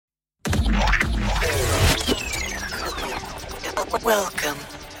Welcome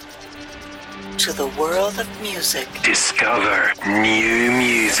to the world of music. Discover new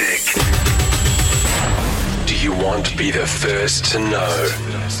music. Do you want to be the first to know?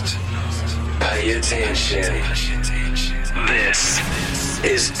 Pay attention. This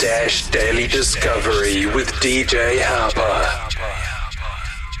is Dash Daily Discovery with DJ Harper.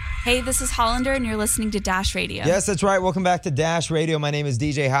 Hey, this is Hollander, and you're listening to Dash Radio. Yes, that's right. Welcome back to Dash Radio. My name is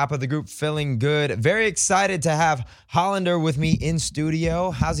DJ Hoppa, the group Feeling Good. Very excited to have Hollander with me in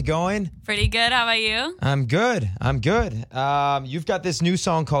studio. How's it going? Pretty good. How about you? I'm good. You've got this new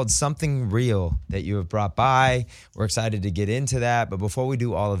song called Something Real that you have brought by. We're excited to get into that. But before we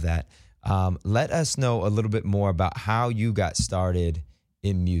do all of that, let us know a little bit more about how you got started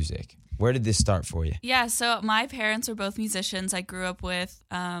in music. Where did this start for you? Yeah, so my parents were both musicians. I grew up with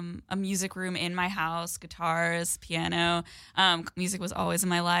a music room in my house, guitars, piano. Music was always in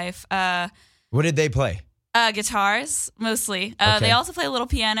my life. What did they play? Guitars, mostly. Okay. They also play a little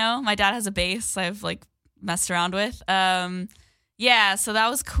piano. My dad has a bass I've messed around with. Yeah, so that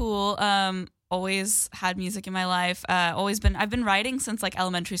was cool. Always had music in my life. I've been writing since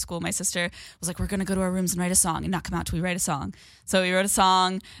elementary school. My sister was like, we're going to go to our rooms and write a song and not come out till we write a song. So we wrote a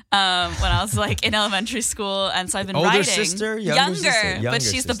song when I was in elementary school. And so I've been Older writing. sister? Younger sister? But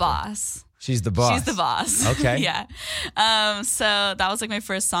she's sister. the boss. She's the boss. She's the boss. Okay. Yeah. So that was my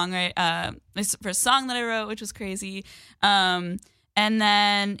first song, my first song that I wrote, which was crazy. And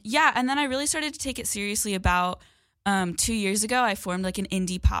then I really started to take it seriously about 2 years ago. I formed an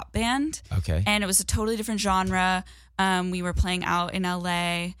indie pop band. Okay. And it was a totally different genre. We were playing out in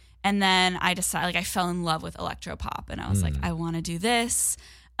LA. And then I decided, I fell in love with electro pop. And I was like, I want to do this.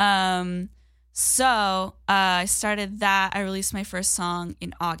 So I started that. I released my first song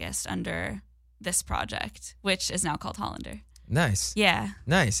in August under this project, which is now called Hollander. Nice. Yeah.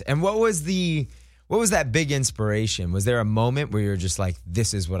 Nice. And what was that big inspiration? Was there a moment where you're just like,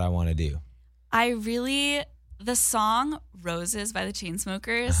 this is what I want to do? The song Roses by the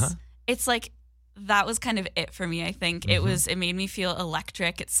Chainsmokers, it's that was kind of it for me, I think. It made me feel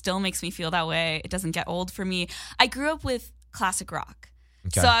electric. It still makes me feel that way. It doesn't get old for me. I grew up with classic rock.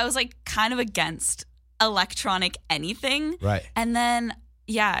 Okay. So I was kind of against electronic anything. Right. And then,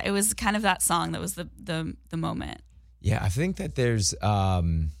 yeah, it was kind of that song that was the moment. Yeah, I think that there's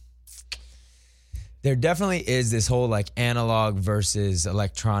there definitely is this whole analog versus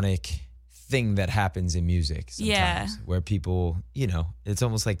electronic thing that happens in music sometimes. Yeah. Where people, it's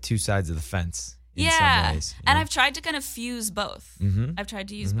almost like two sides of the fence in yeah. some ways. And I've tried to kind of fuse both. I've tried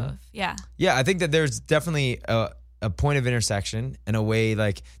to use both. Yeah. Yeah, I think that there's definitely a point of intersection in a way.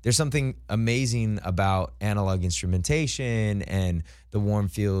 There's something amazing about analog instrumentation and the warm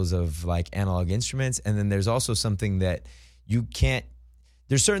feels of analog instruments. And then there's also something that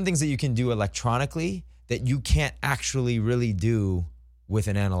there's certain things that you can do electronically that you can't actually really do with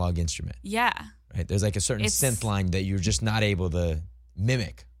an analog instrument. Yeah. Right? There's a certain synth line that you're just not able to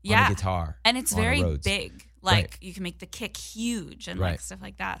mimic on a guitar. And it's very big. Right. You can make the kick huge and stuff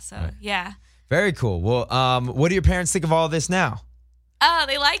like that. So, Right. yeah. Very cool. Well, what do your parents think of all this now? Oh,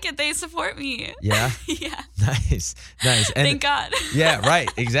 they like it. They support me. Yeah? Yeah. Nice. And, Thank God. Yeah, right.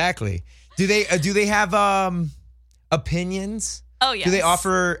 Exactly. Do they have opinions? Oh, yes. Do they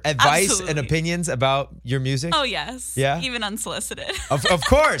offer advice Absolutely. and opinions about your music? Oh, yes. Yeah? Even unsolicited. Of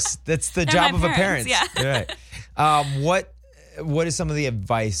course. That's the They're job my of a parents, parent. yeah. Right. What is some of the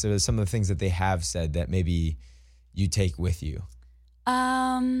advice or some of the things that they have said that maybe you take with you?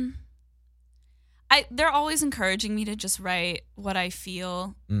 They're always encouraging me to just write what I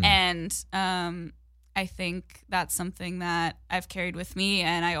feel. And I think that's something that I've carried with me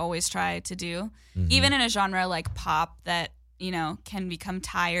and I always try to do. Even in a genre like pop that, can become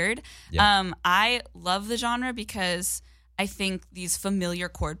tired. Yeah. I love the genre because I think these familiar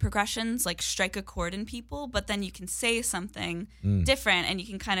chord progressions strike a chord in people, but then you can say something different and you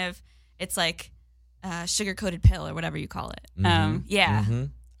can kind of, it's sugar-coated pill or whatever you call it. Yeah.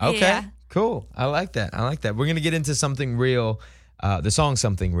 Okay, Yeah. Cool. I like that. We're going to get into Something Real, the song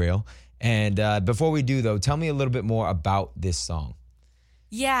Something Real. And before we do, though, tell me a little bit more about this song.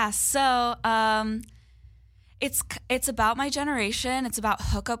 Yeah, so it's about my generation. It's about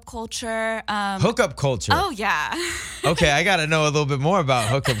hookup culture. Hookup culture? Oh, yeah. Okay, I got to know a little bit more about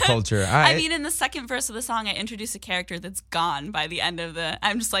hookup culture. All right. I mean, in the second verse of the song, I introduce a character that's gone by the end of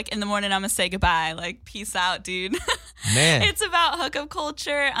I'm just in the morning, I'm going to say goodbye. Peace out, dude. Man. It's about hookup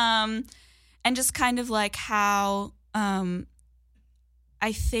culture and just kind of how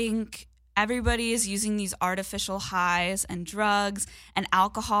I think everybody is using these artificial highs and drugs and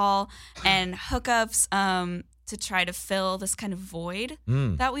alcohol and hookups to try to fill this kind of void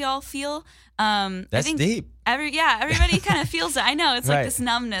that we all feel. That's I think deep. Everybody kind of feels it. I know it's Right. like this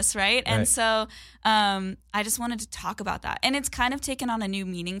numbness, right? And Right. so I just wanted to talk about that. And it's kind of taken on a new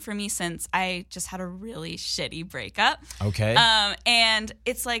meaning for me since I just had a really shitty breakup. Okay. And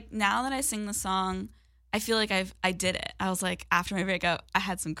it's like now that I sing the song, I feel like I did it. I was like, after my breakup, I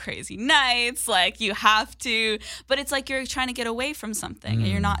had some crazy nights. Like, you have to, but it's like you're trying to get away from something and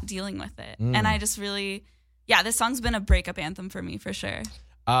you're not dealing with it. And I just really, this song's been a breakup anthem for me for sure.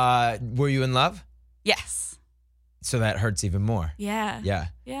 Were you in love? Yes. So that hurts even more. Yeah. Yeah.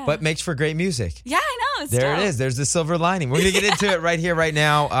 Yeah. But makes for great music. Yeah, I know. It's There dope. it is. There's the silver lining. We're going to get into it right here, right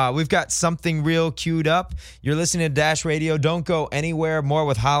now. We've got Something Real queued up. You're listening to Dash Radio. Don't go anywhere. More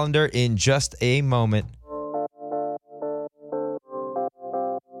with Hollander in just a moment.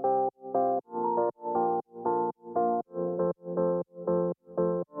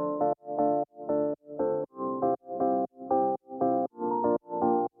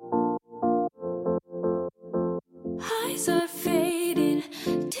 Eyes are fading,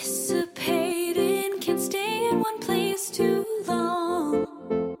 dissipating, can't stay in one place too long.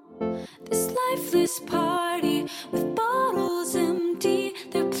 This lifeless party with bottles empty,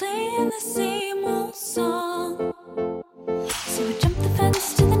 they're playing the same old song. So we jumped the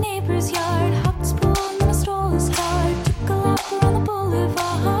fence to the neighbor's yard, hopped the spool and then I stole his car, took a lap around the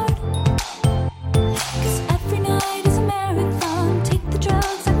boulevard. 'Cause every night is a marathon, take the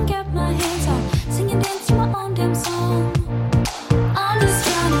drugs I can get my hands on, sing and dance to my own damn song. I'm just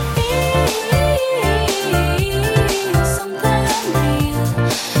trying to feel something real,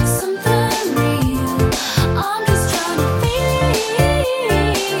 something real. I'm just trying to feel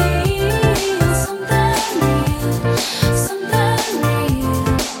something real, something real.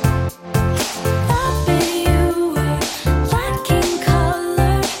 Thought that you were lacking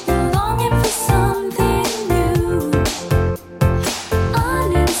color, longing for something new.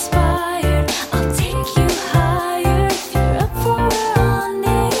 Uninspired, I'll take you higher if you're up for a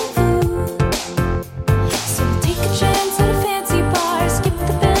rendezvous. So we'll take a chance at a fancy bar, skip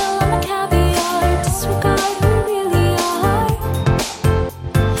the bill on the caviar, disregard who we really are.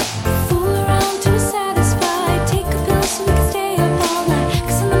 Fool around till we're satisfied, take a pill so we can stay up all night,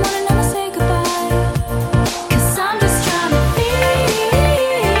 'cause in the morning I'ma say goodbye. 'Cause I'm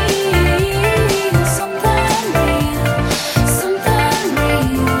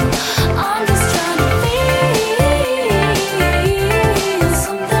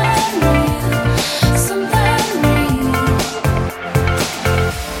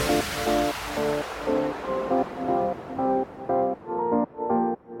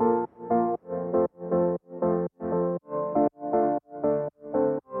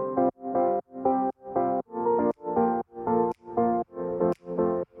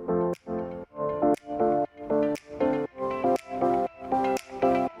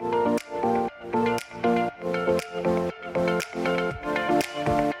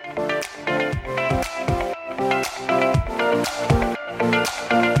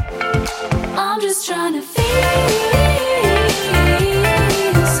just trying to feel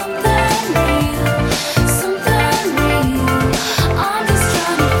something real, something real. I'm just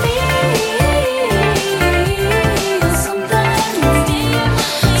trying to feel something real, something real. I'm just trying to feel something real,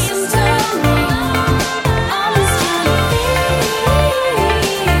 something real. I'm just trying to feel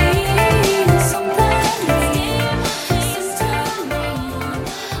something real, something real.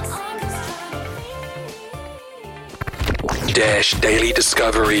 I'm just trying to feel something real, something real. Dash Daily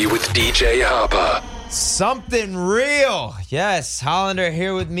Discovery with DJ Harper. Something Real. Yes, Hollander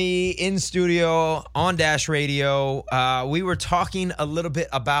here with me in studio on Dash Radio. We were talking a little bit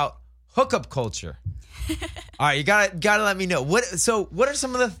about hookup culture. All right, you gotta let me know. What are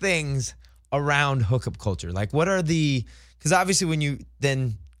some of the things around hookup culture? Like, what are the, because obviously when you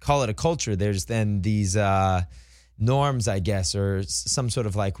then call it a culture, there's then these norms, I guess, or some sort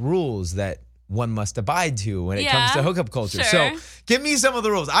of like rules that one must abide to when it comes to hookup culture. Sure. So give me some of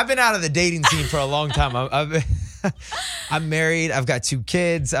the rules. I've been out of the dating scene for a long time. I'm married. I've got 2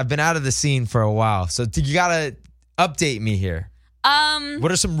 kids. I've been out of the scene for a while. So you gotta update me here.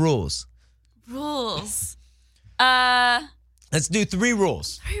 What are some rules? Rules. Let's do 3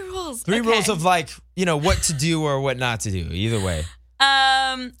 rules. 3 rules. 3 Okay. rules of like, what to do or what not to do. Either way.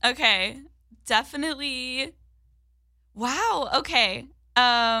 Okay. Definitely. Wow. Okay.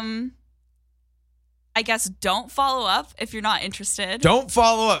 I guess don't follow up if you're not interested. Don't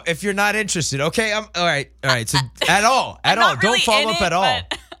follow up if you're not interested. Okay. All right. So at all. I'm not Don't really follow in up it, at all.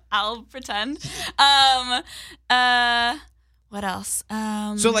 but I'll pretend. What else?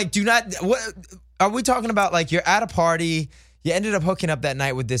 So like, do not. What are we talking about? Like, you're at a party. You ended up hooking up that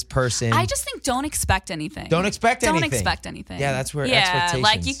night with this person. I just think don't expect anything. Don't expect anything. Don't expect anything. Yeah, that's where yeah, expectations.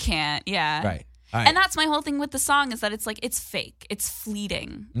 like you can't. Yeah. Right. All right. And that's my whole thing with the song is that it's like it's fake. It's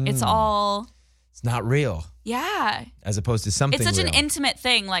fleeting. It's Mm. all It's not real. yeah. As opposed to something It's such real. an intimate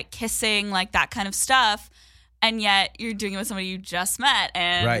thing, like kissing, like that kind of stuff. And yet you're doing it with somebody you just met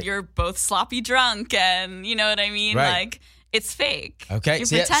and Right. you're both sloppy drunk and you know what I mean? Right. Like it's fake. Okay. You're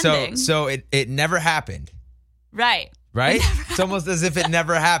So, yeah, pretending. so it never happened. Right. Right? It's almost as if it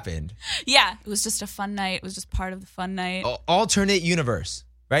never happened. Yeah. It was just a fun night. It was just part of the fun night. Alternate universe.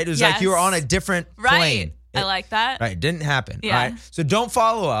 Right? It was like you were Yes. on a different right. plane. I like that. Right. Didn't happen. Yeah. All right. So don't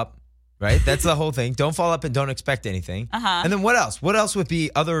follow up. Right? That's the whole thing. Don't follow up and don't expect anything. Uh-huh. And then what else? What else would be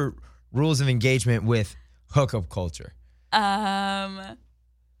other rules of engagement with hookup culture?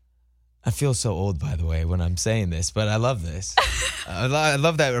 I feel so old, by the way, when I'm saying this, but I love this. I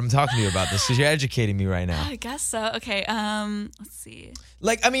love that I'm talking to you about this because you're educating me right now. I guess so. Okay. Let's see.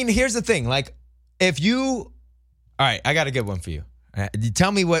 Like, I mean, here's the thing. Like, if you, all right, I got a good one for you. All right, you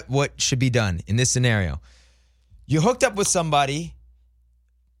tell me what should be done in this scenario. You hooked up with somebody.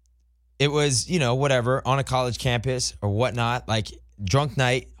 It was, whatever, on a college campus or whatnot, like drunk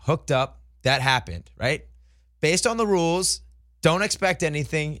night, hooked up. That happened, right? Based on the rules, don't expect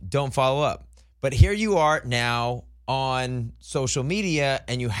anything, don't follow up. But here you are now on social media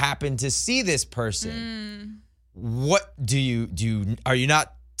and you happen to see this person. What do you are you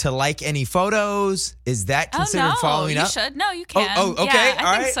not to like any photos? Is that considered oh, no, following you up? should. No, you can. Oh, okay. Yeah,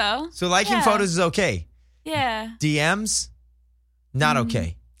 I think so. So liking Yeah. photos is okay. Yeah. DMs, not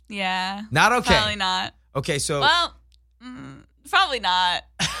okay. Yeah. Not okay. Probably not. Okay, so Well, probably not.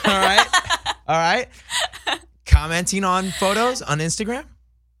 all right. All right. Commenting on photos on Instagram?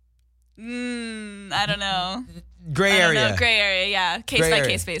 I don't know. Gray I don't area. know. Gray area, yeah. Case Gray by area.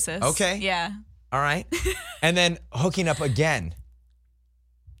 case basis. Okay. Yeah. All right. And then hooking up again.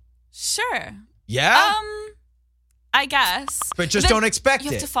 Sure. Yeah? I guess. But just then don't expect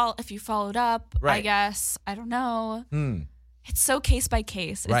you have it. to follow if you followed up, I Right. guess. I don't know. Hmm. It's so case by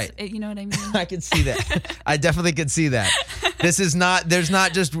case. Right. You know what I mean? I can see that. I definitely can see that. There's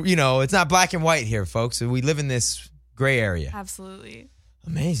not just, it's not black and white here, folks. We live in this gray area. Absolutely.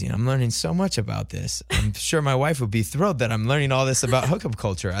 Amazing. I'm learning so much about this. I'm sure my wife would be thrilled that I'm learning all this about hookup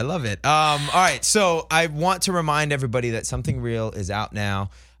culture. I love it. All right. So I want to remind everybody that Something Real is out now.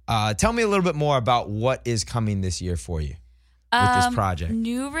 Tell me a little bit more about what is coming this year for you with this project.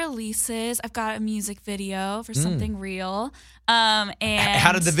 New releases. I've got a music video for Something Real. And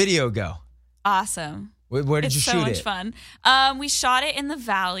How did the video go? Awesome. Where did It's you so shoot much it? fun. We shot it in the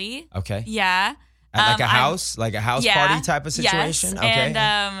valley. Okay. Yeah. At like a I'm- house, party type of situation. Yes. Okay.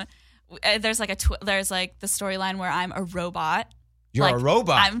 And there's like there's like the storyline where I'm a robot. You're a Like,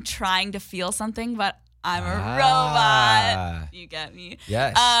 robot. I'm trying to feel something, but I'm a Ah. robot. You get me?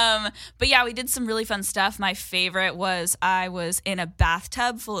 Yes. But yeah, we did some really fun stuff. My favorite was I was in a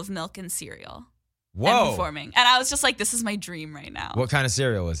bathtub full of milk and cereal and Whoa. performing, and I was just like, "This is my dream right now." What kind of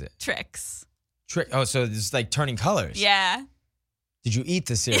cereal was it? Tricks? Oh, so it's like turning colors. Yeah, Did you eat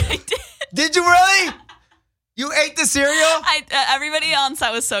the cereal? I did. Did you really? You ate the cereal? Everybody on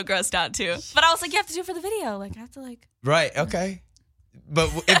set was so grossed out too, but I was like, "You have to do it for the video. Like, I have to like." Right. Okay. But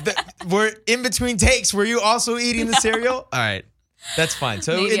if we're in between takes, were you also eating the cereal? All right. That's fine.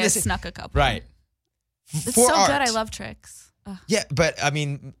 So Maybe in I this, snuck a couple. right. It's For so art. good. I love Tricks. Ugh. Yeah, but I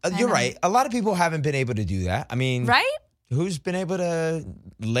mean, you're know. right. A lot of people haven't been able to do that. I mean, Right? who's been able to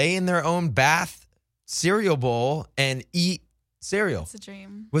lay in their own bath cereal bowl and eat cereal? It's a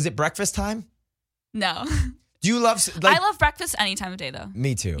dream. Was it breakfast time? No, Do you love I love breakfast any time of day though.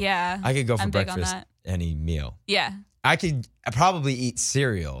 Me too. Yeah, I could go for I'm big on breakfast that. any meal. Yeah, I could probably eat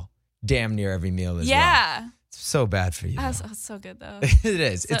cereal damn near every meal as well. yeah. It's so bad for you. Oh, though. it's so good though. It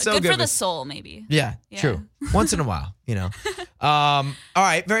is. It's so good for the but- soul, maybe. Yeah, Yeah. true. Once in a while, all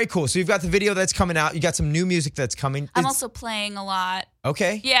right, very cool. So you've got the video that's coming out. You got some new music that's coming. I'm It's- also playing a lot.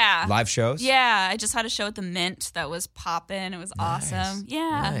 okay. Yeah. Live shows. Yeah, I just had a show at the Mint that was popping. It was Nice. awesome.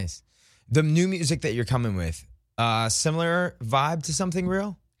 Yeah. Nice. The new music that you're coming with, similar vibe to Something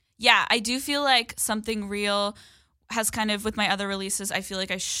Real? Yeah, I do feel like Something Real has kind of, with my other releases, I feel like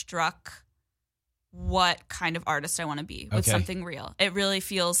I struck what kind of artist I want to be with Okay. Something Real. It really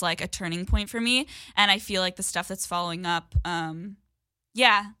feels like a turning point for me. And I feel like the stuff that's following up,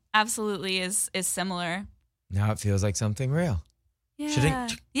 yeah, absolutely is similar. Now it feels like Something Real. Yeah.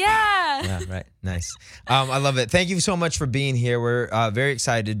 Shouldn't- Yeah. Yeah, right. Nice. I love it. Thank you so much for being here. We're very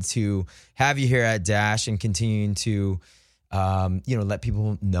excited to have you here at Dash and continuing to let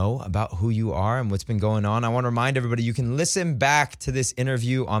people know about who you are and what's been going on. I want to remind everybody you can listen back to this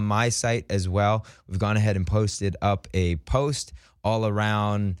interview on my site as well. We've gone ahead and posted up a post all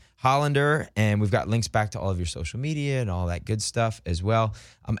around Hollander, and we've got links back to all of your social media and all that good stuff as well.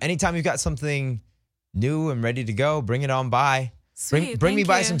 Anytime you've got something new and ready to go, bring it on by. Sweet, Bring me thank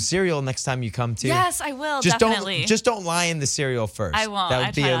by you. some cereal next time you come too. Yes, I will. Just definitely. don't lie in the cereal first. I won't. That would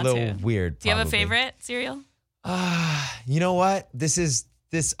I be try a not little to. weird. Do you have a probably. favorite cereal? You know what?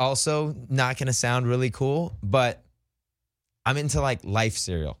 This also not gonna sound really cool, but I'm into like Life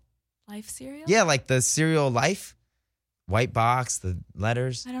cereal. Life cereal? Yeah, like the cereal Life, white box, the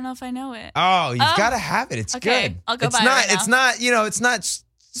letters. I don't know if I know it. Oh, you've got to have it. It's okay, good. I'll go it's buy it not. right now. It's not. It's not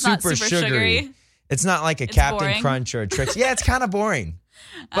It's not super sugary. It's not like a It's Captain boring. Crunch or a Trix. Yeah, it's kind of boring.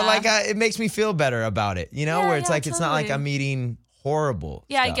 But it makes me feel better about it. Yeah, where it's yeah, like it's not like totally. I'm eating horrible.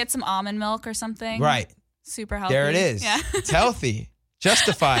 Yeah, I stuff. get some almond milk or something. Right. Super healthy. There it is. Yeah. It's healthy.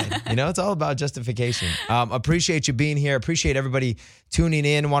 Justified. It's all about justification. Appreciate you being here. Appreciate everybody tuning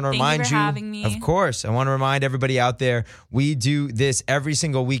in. Want to Thank you remind for having me. Of course. I want to remind everybody out there, we do this every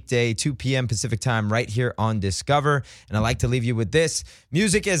single weekday, 2 p.m. Pacific time, right here on Discover. And I like to leave you with this.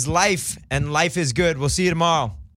 Music is life, and life is good. We'll see you tomorrow.